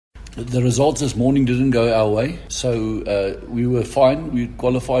The results this morning didn't go our way, so we were fine, we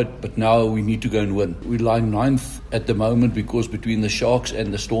qualified, but now we need to go and win. We lie 9th at the moment because between the Sharks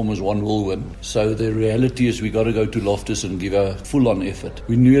and the Stormers, one will win. So the reality is we got to go to Loftus and give a full-on effort.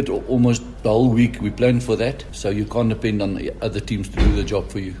 We knew it almost the whole week, we planned for that, so you can't depend on other teams to do the job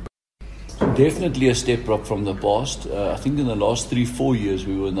for you. Definitely a step up from the past. I think in the last 3-4 years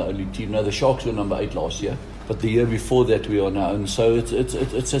we were the only team. Now the Sharks were number 8 last year, but the year before that we are now, and so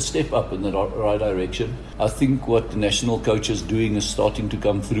it's a step up in the right direction. I think what the national coach is doing is starting to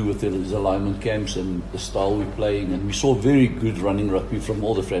come through with his alignment camps and the style we're playing, and we saw very good running rugby from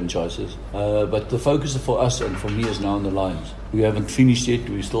all the franchises. But the focus for us and for me is now on the Lions. We haven't finished yet.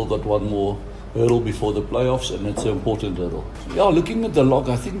 We still got one more hurdle before the playoffs, and it's an important hurdle. Yeah, looking at the log,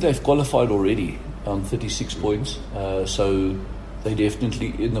 I think they've qualified already on 36 points, so they're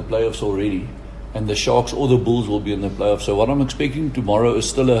definitely in the playoffs already, and the Sharks or the Bulls will be in the playoffs. So what I'm expecting tomorrow is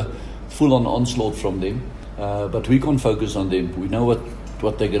still a full-on onslaught from them, but we can't focus on them. We know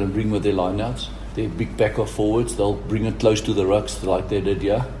what they're going to bring with their lineouts. Their big pack of forwards, they'll bring it close to the rucks like they did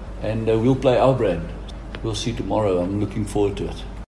here, and we'll play our brand. We'll see tomorrow. I'm looking forward to it.